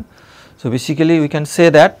undercooling. So, basically we can say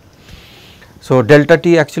that, so delta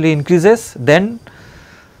T actually increases, then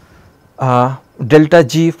delta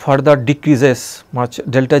G further decreases much,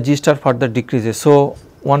 delta G star further decreases. So,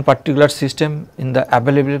 one particular system in the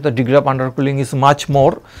availability of the degree of undercooling is much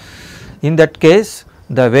more. In that case,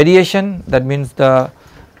 the variation, that means the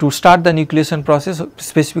to start the nucleation process,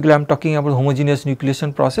 specifically I am talking about homogeneous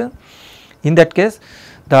nucleation process. In that case,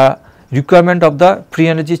 the requirement of the free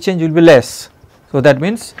energy change will be less. So, that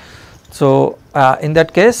means, so in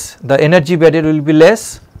that case the energy barrier will be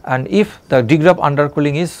less, and if the degree of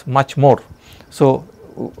undercooling is much more. So,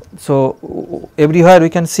 everywhere we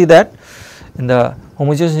can see that in the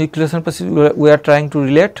homogeneous nucleation process we are trying to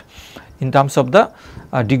relate in terms of the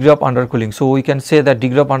degree of undercooling. So, we can say that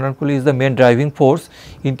degree of undercooling is the main driving force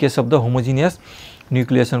in case of the homogeneous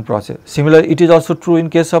nucleation process. Similarly, it is also true in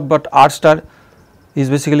case of, but R star is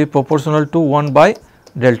basically proportional to 1 by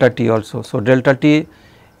delta T also. So, delta T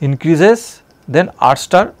increases, then R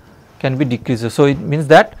star can be decreases. So, it means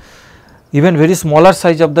that even very smaller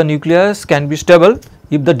size of the nucleus can be stable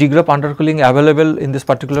if the degree of undercooling available in this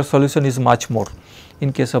particular solution is much more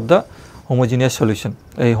in case of the homogeneous solution,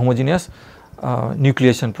 a homogeneous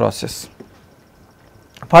nucleation process.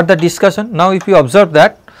 Further discussion, now if you observe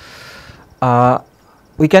that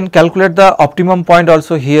we can calculate the optimum point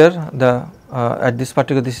also here, the at this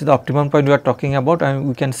particular, this is the optimum point we are talking about, and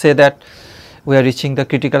we can say that we are reaching the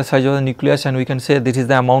critical size of the nucleus, and we can say this is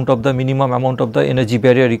the amount of the minimum amount of the energy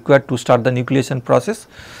barrier required to start the nucleation process.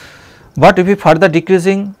 But if we further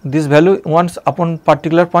decreasing this value once upon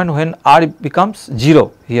particular point when R becomes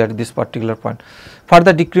 0 here, this particular point,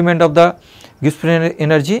 further decrement of the Gibbs free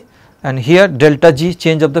energy, and here delta G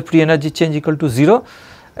change of the free energy change equal to 0,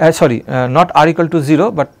 not R equal to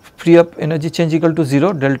 0, but free up energy change equal to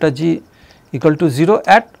 0, delta G equal to 0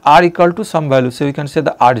 at R equal to some value. So, we can say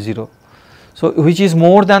the R0. So, which is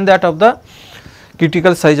more than that of the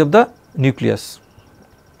critical size of the nucleus.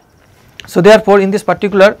 So, therefore, in this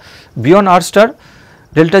particular beyond R star,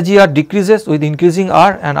 delta G R decreases with increasing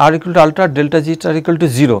R, and R equal to ultra, delta G R equal to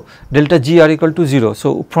 0, delta G R equal to 0.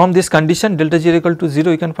 So, from this condition delta G R equal to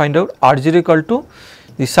 0, you can find out R0 equal to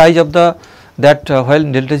the size of the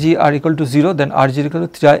while delta G R equal to 0, then R0 equal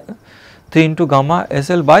to 3 into gamma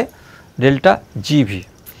SL by delta GV.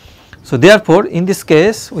 So, therefore, in this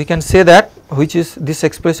case we can say that which is this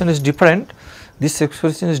expression is different, this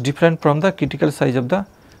expression is different from the critical size of the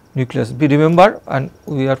nucleus. We remember, and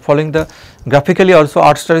we are following the graphically also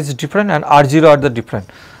R star is different and R0 are the different.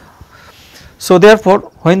 So,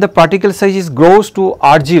 therefore, when the particle size is grows to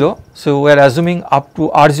R0, so we are assuming up to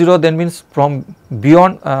R0, then means from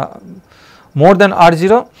beyond more than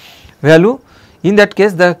R0 value, in that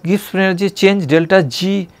case the Gibbs free energy change delta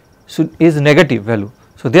G is negative value.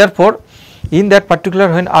 So, therefore, in that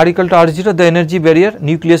particular when R equal to R0, the energy barrier,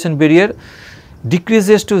 nucleation barrier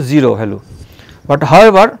decreases to 0 value. But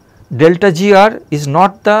however, delta Gr is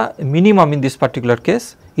not the minimum in this particular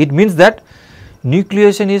case. It means that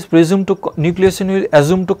nucleation will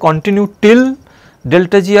assume to continue till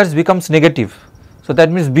delta Gr becomes negative. So,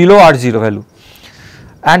 that means below R0 value,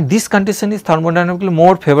 and this condition is thermodynamically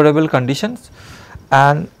more favorable conditions,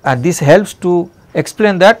 and this helps to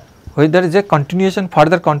explain that whether there is a continuation,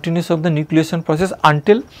 further continuation of the nucleation process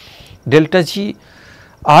until delta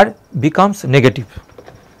Gr becomes negative.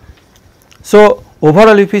 So,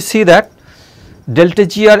 overall if we see that delta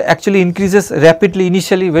Gr actually increases rapidly,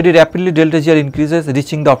 initially very rapidly delta Gr increases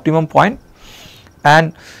reaching the optimum point,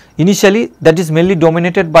 and initially that is mainly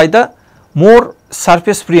dominated by the more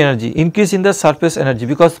surface free energy, increase in the surface energy,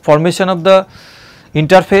 because formation of the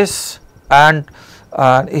interface and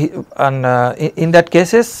in that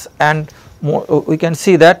cases, and we can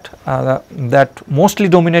see that that mostly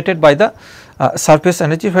dominated by the surface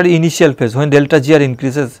energy for the initial phase when delta Gr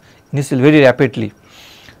increases initially very rapidly.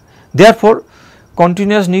 Therefore,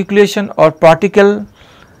 continuous nucleation or particle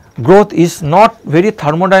growth is not very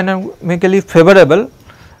thermodynamically favorable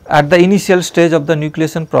at the initial stage of the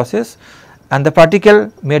nucleation process, and the particle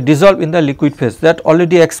may dissolve in the liquid phase. That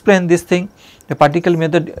already explained this thing. The particle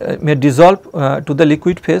may dissolve to the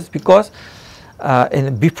liquid phase because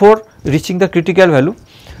before reaching the critical value.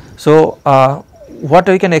 So, what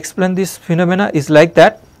we can explain this phenomena is like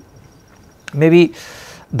that, maybe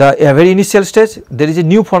the very initial stage there is a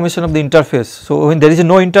new formation of the interface. So, when there is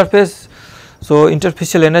no interface, so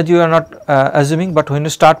interfacial energy you are not assuming, but when you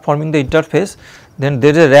start forming the interface, then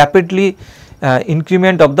there is a rapidly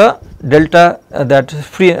increment of the delta that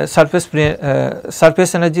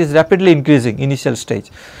surface energy is rapidly increasing initial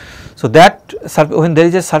stage. So, that when there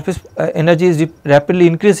is a surface energy is rapidly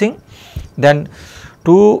increasing, then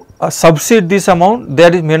to subside this amount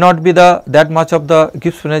there may not be that much of the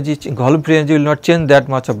Gibbs free energy, Guwahati free energy will not change that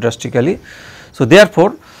much of drastically. So,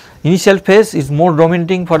 therefore, initial phase is more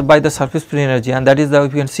dominating by the surface free energy, and that is the, you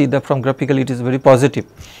can see that from graphically it is very positive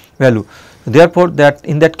value. Therefore, that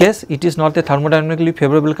in that case it is not a thermodynamically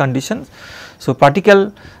favorable condition. So,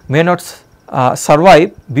 particle may not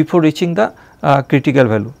survive before reaching the critical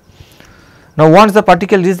value. Now, once the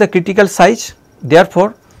particle reaches the critical size,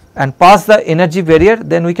 therefore, and pass the energy barrier,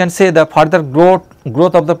 then we can say the further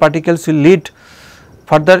growth of the particles will lead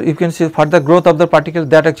further, you can see further growth of the particle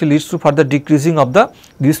that actually leads to further decreasing of the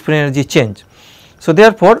Gibbs free energy change. So,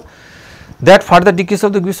 therefore, that further decrease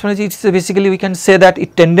of the Gibbs free energy, it is basically we can say that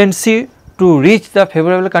it tendency to reach the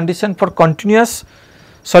favorable condition for continuous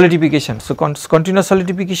solidification. So, continuous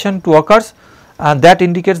solidification to occurs, and that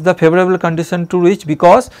indicates the favorable condition to reach,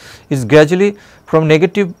 because it is gradually from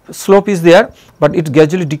negative slope is there, but it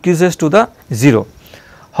gradually decreases to the 0.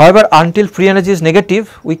 However, until free energy is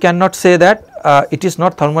negative, we cannot say that it is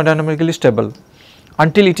not thermodynamically stable.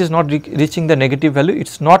 Until it is not reaching the negative value, it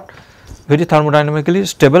is not very thermodynamically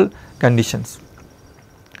stable conditions.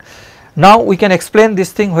 Now, we can explain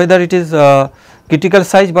this thing whether it is critical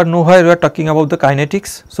size, but nowhere we are talking about the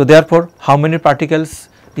kinetics. So, therefore, how many particles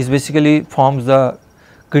is basically forms the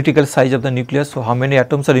critical size of the nucleus. So, how many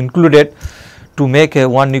atoms are included to make a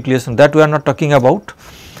one nucleation, that we are not talking about,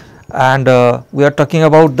 and we are talking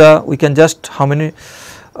about the, we can just how many,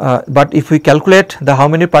 but if we calculate the how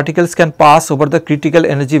many particles can pass over the critical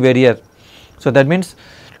energy barrier. So, that means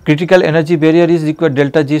critical energy barrier is required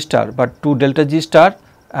delta G star, but to delta G star,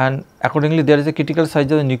 and accordingly there is a critical size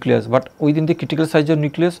of the nucleus, but within the critical size of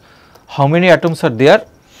nucleus how many atoms are there,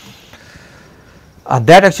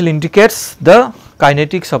 that actually indicates the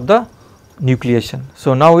kinetics of the nucleation.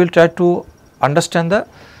 So, now we will try to understand the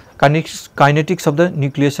kinetics of the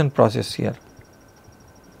nucleation process here.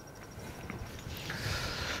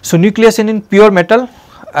 So, nucleation in pure metal,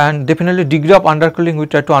 and definitely degree of undercooling, we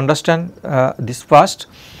try to understand this first.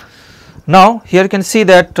 Now, here you can see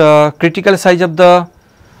that critical size of the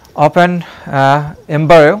an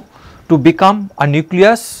embryo to become a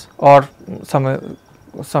nucleus or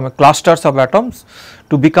some clusters of atoms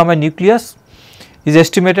to become a nucleus is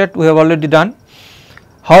estimated, we have already done.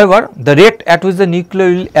 However, the rate at which the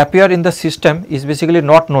nuclei will appear in the system is basically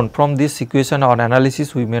not known. From this equation or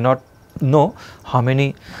analysis, we may not know how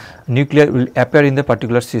many nuclei will appear in the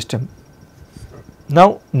particular system.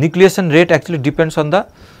 Now, nucleation rate actually depends on the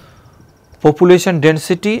population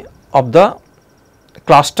density of the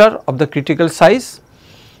cluster of the critical size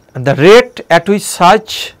and the rate at which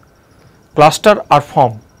such cluster are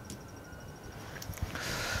formed.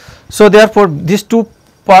 So, therefore, these two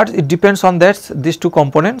parts, it depends on that, these two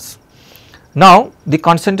components. Now, the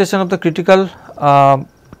concentration of the critical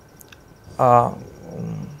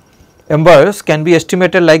embryos can be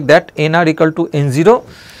estimated like that, nr equal to n0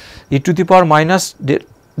 e to the power minus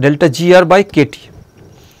delta gr by kt.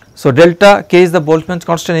 So, delta k is the Boltzmann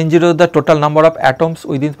constant, n0 is the total number of atoms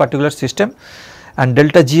within particular system, and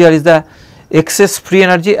delta gr is the excess free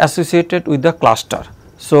energy associated with the cluster.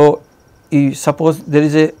 So, suppose there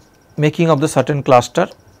is a making of the certain cluster.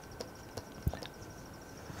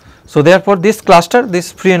 So, therefore, this cluster,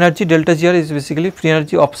 this free energy delta gr is basically free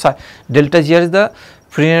energy of delta gr is the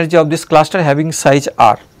free energy of this cluster having size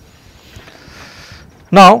r.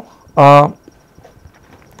 Now,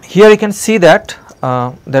 here you can see that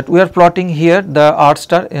that we are plotting here the r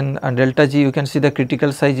star in delta G. You can see the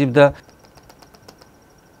critical size if the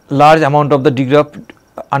large amount of the degree of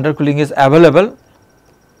undercooling is available,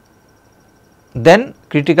 then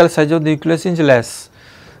critical size of the nucleus is less,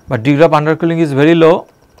 but degree of undercooling is very low,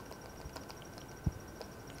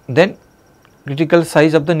 then critical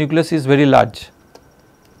size of the nucleus is very large.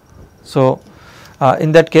 So,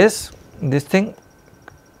 in that case this thing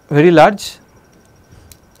very large,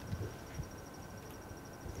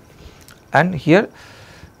 and here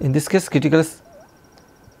in this case critical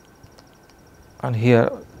and here.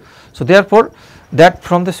 So, therefore, that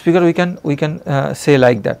from this figure we can say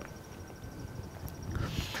like that.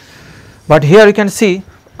 But here you can see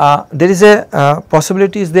there is a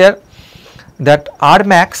possibility is there that R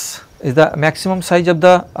max is the maximum size of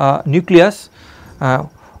the nucleus,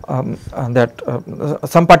 that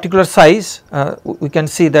some particular size we can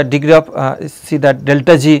see that degree of see that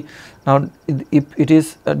delta G. Now, if it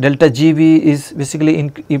is delta Gb is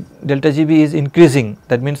basically if delta Gb is increasing,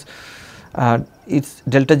 that means its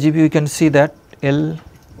delta Gb, we can see that L,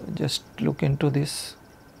 just look into this,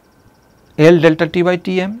 L delta T by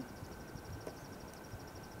Tm.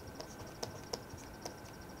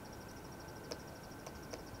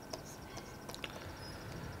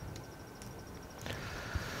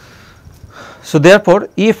 So, therefore,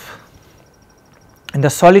 if in the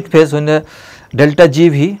solid phase when the delta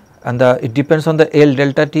Gv and it depends on the L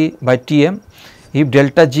delta T by Tm, if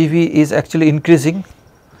delta Gv is actually increasing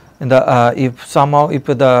in the if somehow if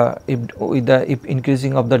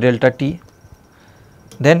increasing of the delta T,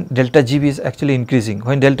 then delta Gv is actually increasing.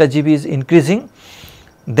 When delta Gv is increasing,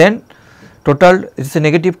 then total it is a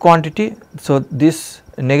negative quantity. So, this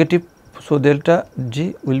negative, so delta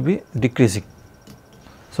G will be decreasing.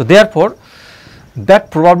 So, therefore,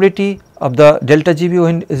 that probability of the delta Gv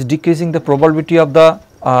when is decreasing, the probability of the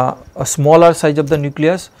a smaller size of the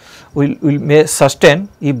nucleus will may sustain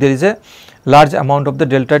if there is a large amount of the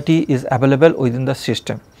delta T is available within the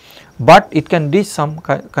system, but it can reach some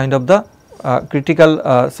kind of the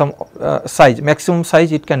critical some size, maximum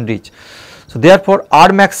size it can reach. So, therefore,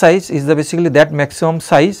 R max size is the basically that maximum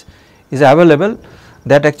size is available,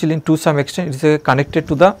 that actually to some extent it is connected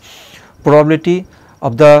to the probability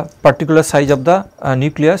of the particular size of the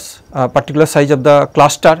nucleus, particular size of the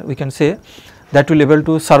cluster, we can say, that will able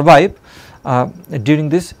to survive during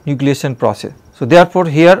this nucleation process. So, therefore,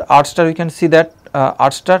 here R star we can see that R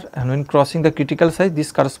star, and when crossing the critical size,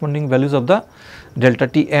 these corresponding values of the delta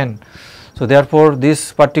T n. So, therefore,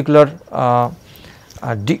 this particular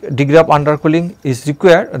degree of undercooling is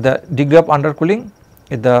required, the degree of undercooling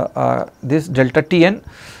is the this delta Tn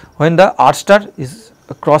when the R star is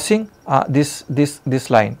crossing this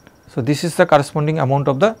line. So, this is the corresponding amount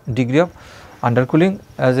of the degree of undercooling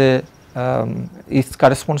as a it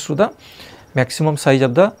corresponds to the maximum size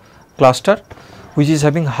of the cluster, which is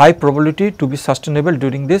having high probability to be sustainable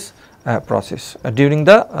during this process, during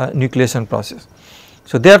the nucleation process.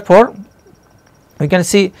 So, therefore, we can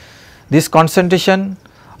see this concentration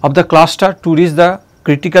of the cluster to reach the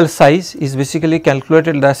critical size is basically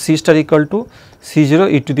calculated as C star equal to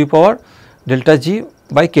C0 e to the power delta G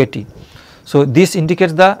by kT. So, this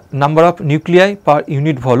indicates the number of nuclei per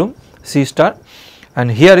unit volume C star,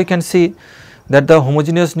 and here you can see that the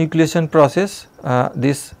homogeneous nucleation process that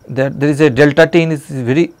there is a delta T is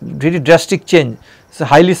very drastic change. It is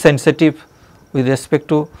highly sensitive with respect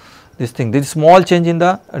to this thing. There is small change in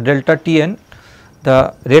the delta Tn,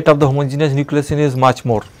 the rate of the homogeneous nucleation is much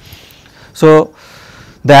more. So,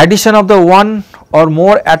 the addition of the one or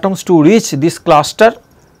more atoms to reach this cluster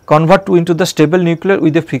convert into the stable nucleus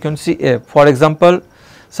with the frequency f. For example,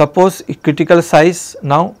 suppose critical size,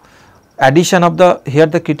 now addition of the here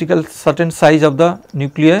the critical certain size of the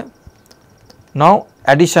nuclei, now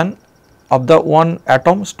addition of the one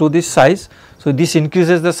atoms to this size. So, this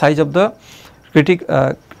increases the size of the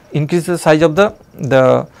increases the size of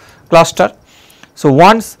the cluster. So,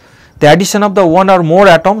 once the addition of the one or more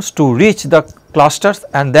atoms to reach the clusters,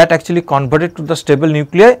 and that actually converted to the stable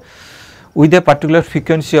nuclei with a particular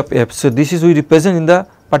frequency of f. So, this is we represent in the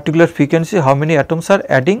particular frequency how many atoms are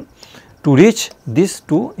adding to reach this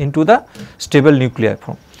into the stable nuclei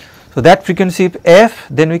form. So, that frequency of f,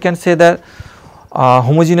 then we can say that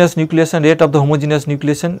homogeneous nucleation rate of the homogeneous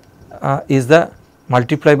nucleation is the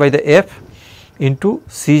multiplied by the f into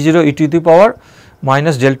C0 e to the power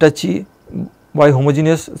minus delta G by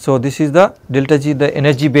homogeneous. So, this is the delta G, the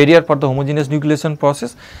energy barrier for the homogeneous nucleation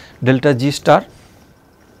process, delta G star,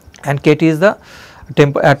 and kT is the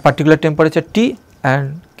at particular temperature T,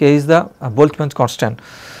 and K is the Boltzmann constant.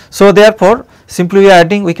 So, therefore, simply we are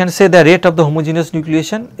adding, we can say the rate of the homogeneous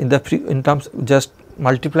nucleation in terms just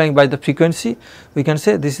multiplying by the frequency, we can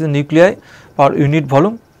say this is the nuclei per unit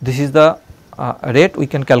volume, this is the rate we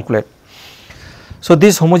can calculate. So,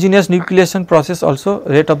 this homogeneous nucleation process also,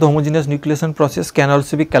 rate of the homogeneous nucleation process can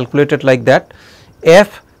also be calculated like that,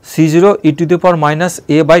 f C0 e to the power minus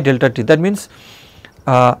A by delta T. That means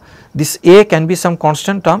this A can be some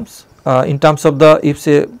constant terms in terms of the, if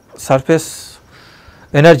say surface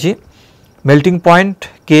energy, melting point,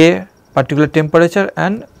 K, particular temperature,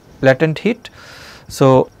 and latent heat.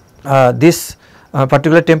 So, this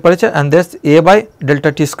particular temperature, and this A by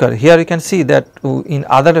delta T square. Here you can see that in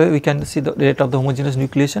other way we can see the rate of the homogeneous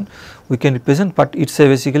nucleation we can represent, but it is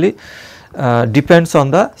basically depends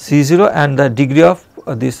on the C0 and the degree of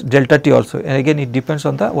this delta T also, and again it depends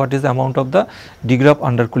on the what is the amount of the degree of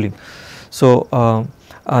undercooling. So,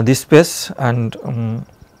 this space and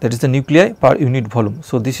that is the nuclei per unit volume.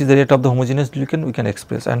 So, this is the rate of the homogeneous nucleation we can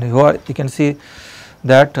express, and here you can see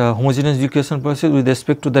that homogeneous nucleation process with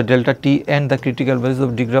respect to the delta T n, the critical values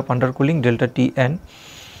of degree of undercooling delta T n,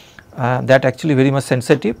 that actually very much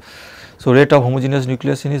sensitive. So, rate of homogeneous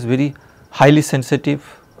nucleation is very highly sensitive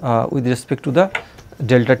with respect to the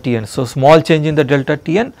delta T n. So, small change in the delta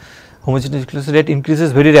T n, homogeneous nucleation rate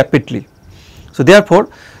increases very rapidly. So, therefore,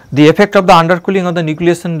 the effect of the undercooling on the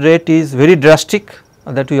nucleation rate is very drastic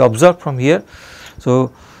that we observe from here.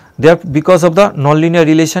 So, there because of the nonlinear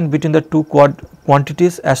relation between the two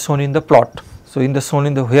quantities as shown in the plot. So, in the shown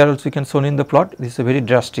in the here also we can shown in the plot, this is a very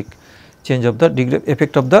drastic change of the degree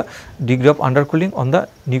effect of the degree of undercooling on the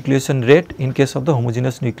nucleation rate in case of the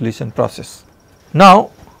homogeneous nucleation process.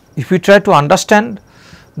 Now, if we try to understand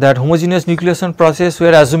that homogeneous nucleation process, we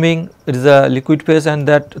are assuming it is a liquid phase and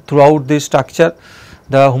that throughout the structure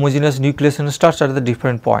the homogeneous nucleation starts at the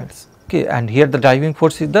different points, okay, and here the driving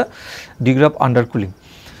force is the degree of undercooling.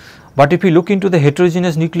 But if you look into the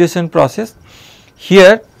heterogeneous nucleation process,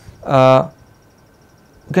 here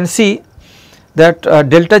you can see that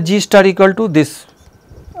delta G star equal to this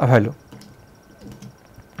value.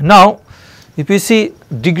 Now, if you see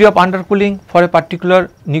degree of undercooling for a particular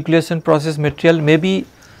nucleation process material, maybe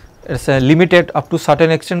it is limited up to certain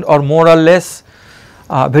extent or more or less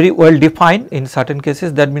very well defined in certain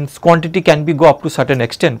cases, that means quantity can be go up to certain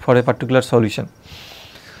extent for a particular solution.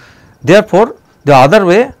 Therefore, the other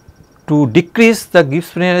way to decrease the Gibbs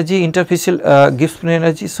free energy, interfacial Gibbs free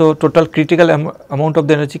energy, so total critical amount of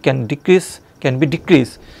the energy can be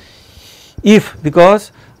decreased if,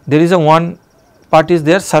 because there is a one part is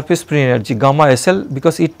there surface free energy gamma SL,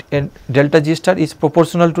 because it delta G star is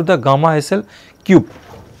proportional to the gamma SL cube.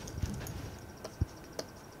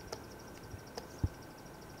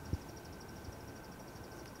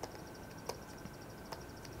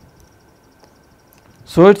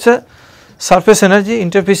 So, it is a surface energy,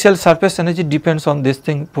 interfacial surface energy depends on this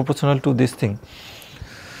thing, proportional to this thing.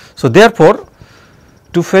 So, therefore,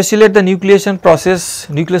 to facilitate the nucleation process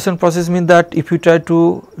means that if you try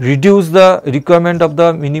to reduce the requirement of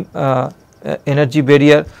the energy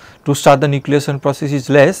barrier to start the nucleation process is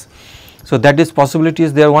less. So, that is possibility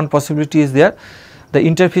is there, one possibility is there, the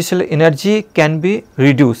interfacial energy can be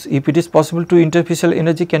reduced. If it is possible to interfacial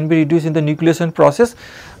energy can be reduced in the nucleation process,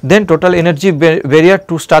 then total energy barrier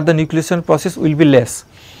to start the nucleation process will be less.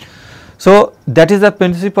 So, that is the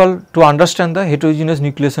principle to understand the heterogeneous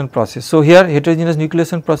nucleation process. So, here heterogeneous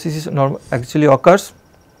nucleation process is actually occurs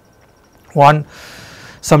one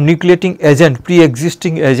some nucleating agent,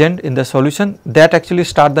 pre-existing agent in the solution that actually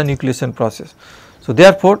start the nucleation process. So,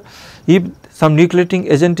 therefore, if some nucleating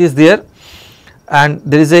agent is there and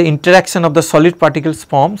there is a interaction of the solid particles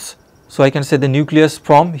forms. So, I can say the nucleus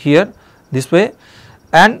from here this way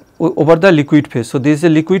and over the liquid phase. So, this is a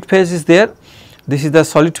liquid phase is there, this is the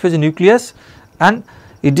solid phase nucleus and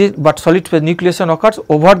it is, but solid phase nucleation occurs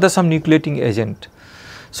over the some nucleating agent.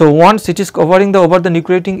 So, once it is covering the over the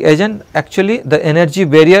nucleating agent, actually the energy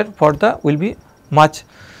barrier for the will be much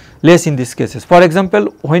less in these cases. For example,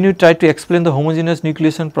 when you try to explain the homogeneous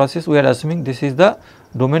nucleation process, we are assuming this is the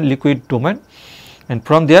domain, liquid domain, and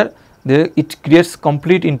from there it creates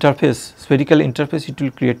complete interface, spherical interface it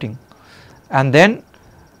will creating, and then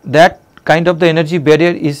that kind of the energy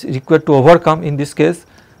barrier is required to overcome. In this case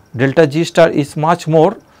delta G star is much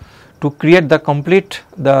more to create the complete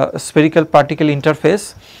the spherical particle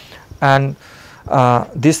interface, and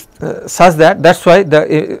this such that is why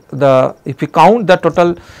the if we count the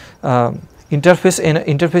total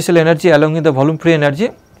interfacial energy along with the volume free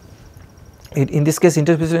energy, in this case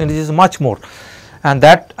interfacial energy is much more, and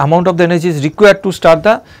that amount of the energy is required to start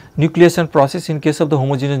the nucleation process in case of the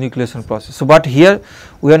homogeneous nucleation process. So, but here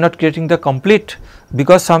we are not creating the complete,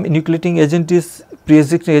 because some nucleating agent is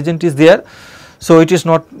pre-existing agent is there. So, it is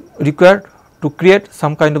not required to create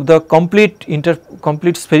some kind of the complete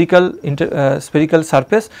spherical spherical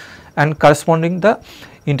surface and corresponding the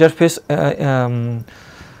interface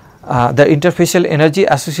the interfacial energy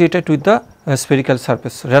associated with the spherical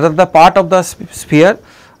surface, rather the part of the sphere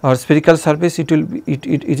or spherical surface it will be,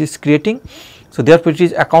 it is creating. So, therefore, it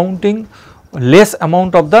is accounting less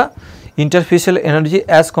amount of the interfacial energy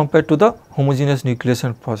as compared to the homogeneous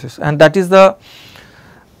nucleation process, and that is the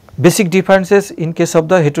basic differences in case of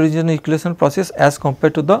the heterogeneous nucleation process as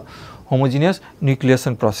compared to the homogeneous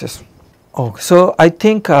nucleation process. Okay. So, I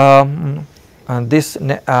think this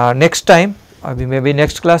next time maybe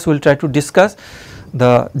next class we will try to discuss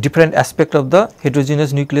the different aspect of the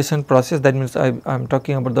heterogeneous nucleation process. That means, I am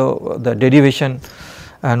talking about the derivation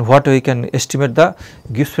and what we can estimate the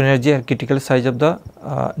Gibbs energy and critical size of the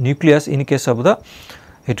nucleus in case of the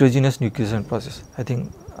heterogeneous nucleation process. I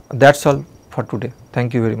think that is all for today.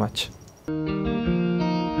 Thank you very much.